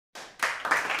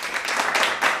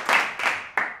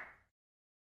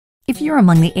If you're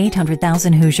among the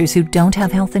 800,000 Hoosiers who don't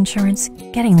have health insurance,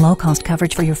 getting low-cost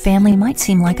coverage for your family might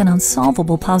seem like an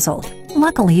unsolvable puzzle.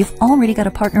 Luckily, you've already got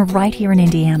a partner right here in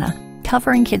Indiana.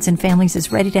 Covering Kids and Families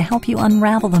is ready to help you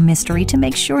unravel the mystery to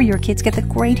make sure your kids get the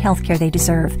great health care they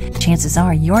deserve. Chances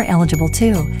are you're eligible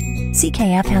too.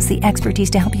 CKF has the expertise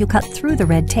to help you cut through the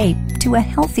red tape to a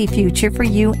healthy future for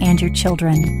you and your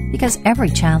children. Because every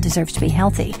child deserves to be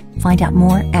healthy. Find out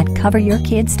more at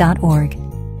coveryourkids.org.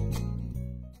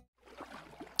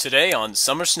 Today on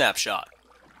Summer Snapshot,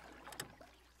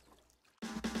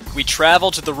 we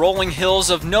travel to the rolling hills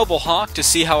of Noble Hawk to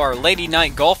see how our Lady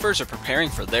Night golfers are preparing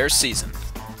for their season.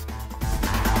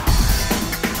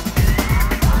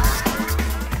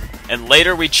 And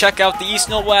later we check out the East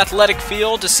Noble Athletic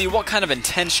Field to see what kind of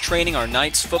intense training our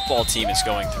Knights football team is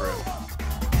going through.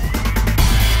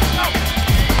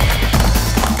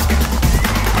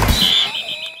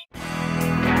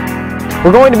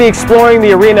 We're going to be exploring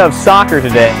the arena of soccer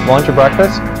today. Lunch or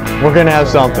breakfast? We're going to have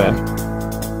something.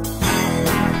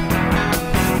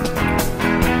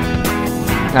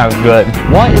 That was good.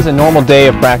 What is a normal day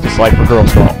of practice like for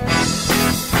girls golf?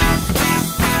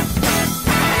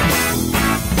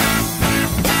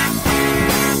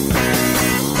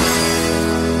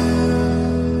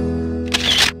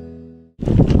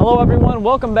 Hello everyone,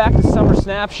 welcome back to Summer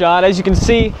Snapshot. As you can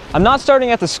see, I'm not starting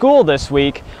at the school this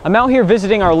week. I'm out here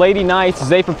visiting our Lady Knights as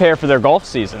they prepare for their golf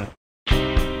season.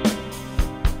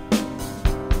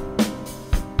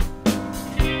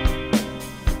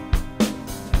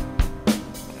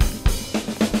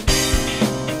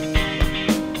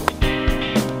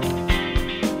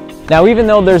 Now, even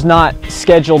though there's not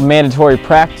scheduled mandatory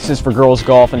practices for girls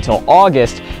golf until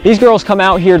August, these girls come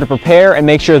out here to prepare and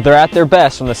make sure they're at their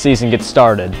best when the season gets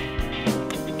started.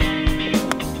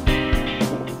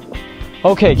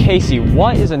 Okay, Casey,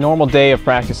 what is a normal day of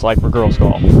practice like for girls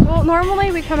golf? Well,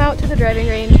 normally we come out to the driving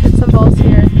range, hit some balls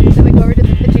here, then we go over to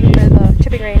the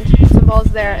chipping range, hit some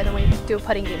balls there, and then we do a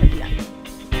putting game at the end.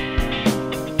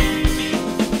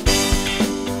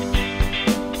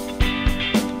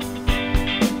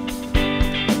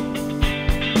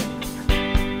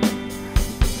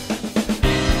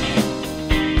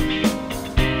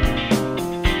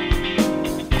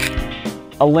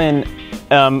 Lynn,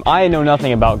 I know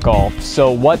nothing about golf,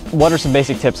 so what are some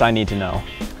basic tips I need to know?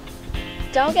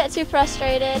 Don't get too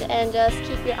frustrated and just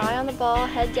keep your eye on the ball,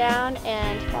 head down,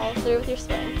 and follow through with your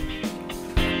swing.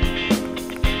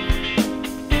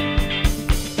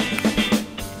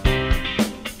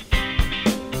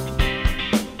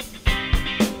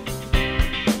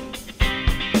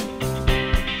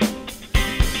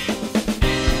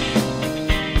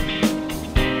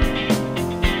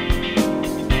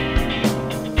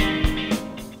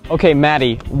 Okay,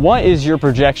 Maddie, what is your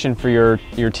projection for your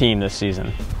team this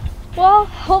season? Well,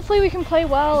 hopefully we can play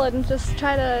well and just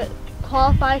try to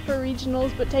qualify for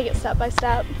regionals, but take it step by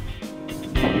step.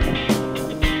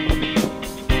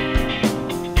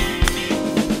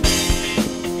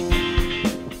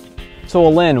 So,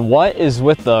 Lynn, what is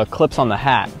with the clips on the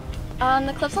hat?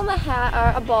 The clips on the hat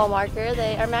are a ball marker.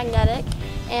 They are magnetic,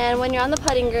 and when you're on the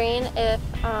putting green,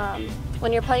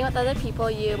 when you're putting with other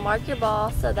people, you mark your ball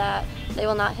so that they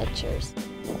will not hit yours.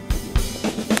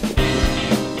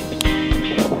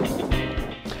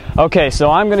 Okay, so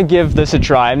I'm gonna give this a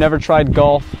try. I've never tried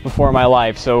golf before in my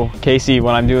life, so Casey,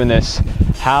 when I'm doing this,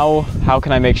 how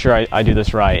can I make sure I do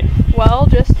this right? Well,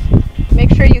 just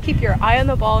make sure you keep your eye on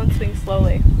the ball and swing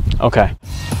slowly. Okay.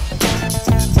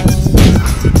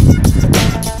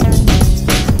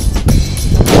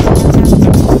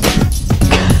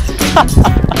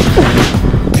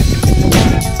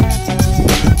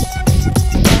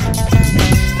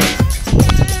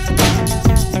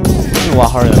 A lot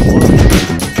harder than it looks.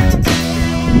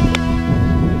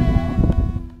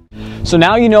 So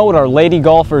now you know what our lady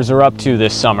golfers are up to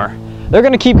this summer. They're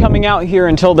going to keep coming out here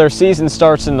until their season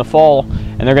starts in the fall,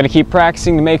 and they're going to keep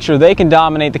practicing to make sure they can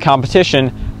dominate the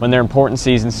competition when their important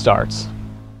season starts.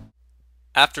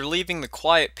 After leaving the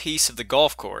quiet peace of the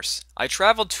golf course, I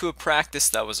traveled to a practice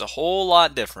that was a whole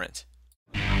lot different.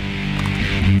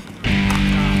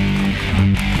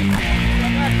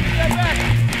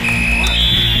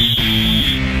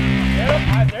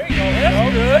 There you go. Oh,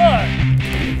 good.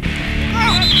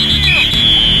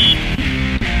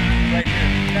 Right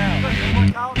here. Down.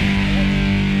 Right down.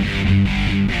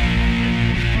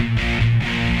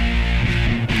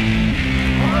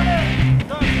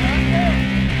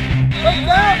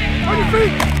 On your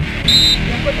feet.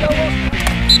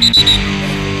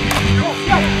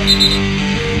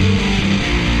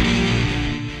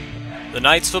 The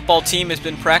Knights football team has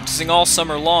been practicing all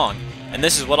summer long, and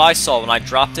this is what I saw when I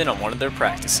dropped in on one of their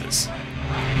practices.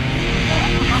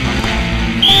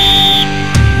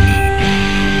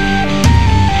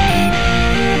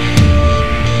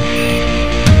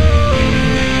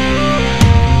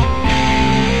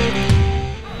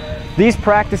 These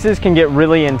practices can get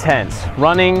really intense.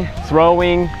 Running,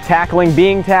 throwing, tackling,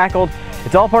 being tackled.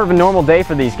 It's all part of a normal day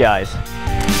for these guys.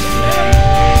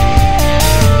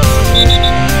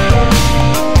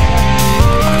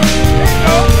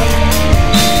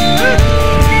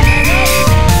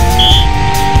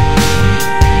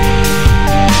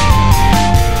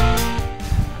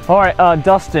 All right,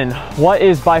 Dustin, what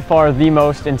is by far the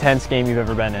most intense game you've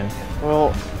ever been in?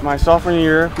 Well, my sophomore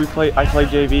year, I played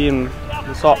JV, and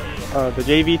the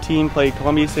JV team played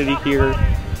Columbia City here.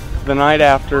 The night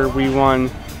after, we won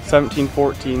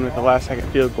 17-14 with the last-second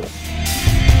field goal.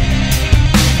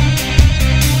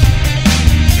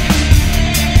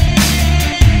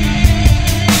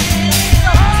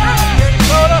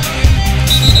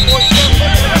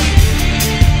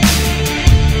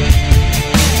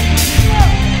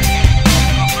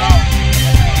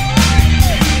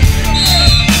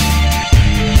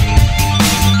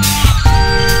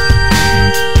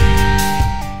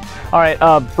 All right,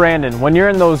 Brandon, when you're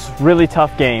in those really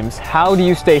tough games, how do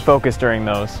you stay focused during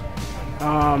those?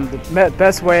 The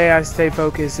best way I stay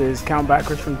focused is count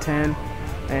backwards from 10,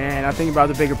 and I think about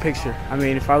the bigger picture. I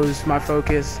mean, if I lose my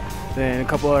focus, then a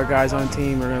couple other guys on the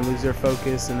team are going to lose their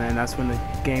focus, and then that's when the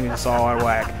game is all out of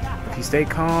whack. If you stay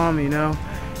calm,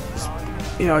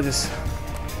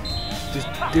 just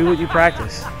do what you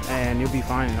practice, and you'll be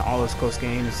fine in all those close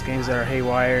games that are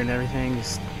haywire and everything.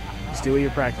 Just do what you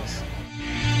practice.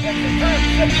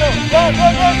 Let's go. Run.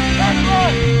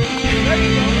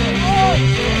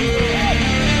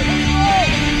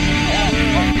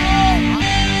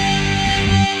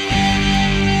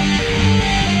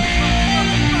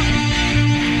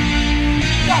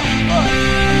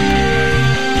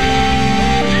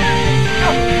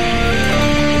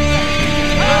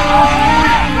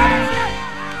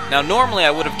 Now normally I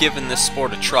would have given this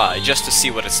sport a try just to see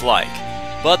what it's like,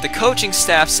 but the coaching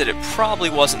staff said it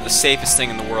probably wasn't the safest thing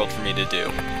in the world for me to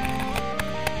do.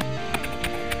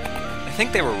 I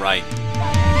think they were right.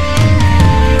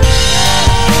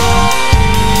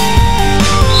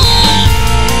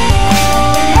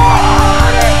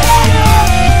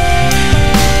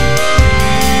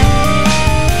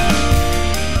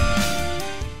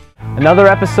 Another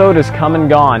episode has come and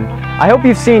gone. I hope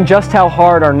you've seen just how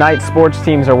hard our night sports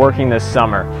teams are working this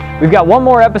summer. We've got one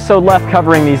more episode left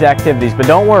covering these activities, but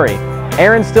don't worry,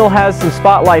 Aaron still has some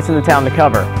spotlights in the town to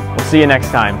cover. We'll see you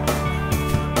next time.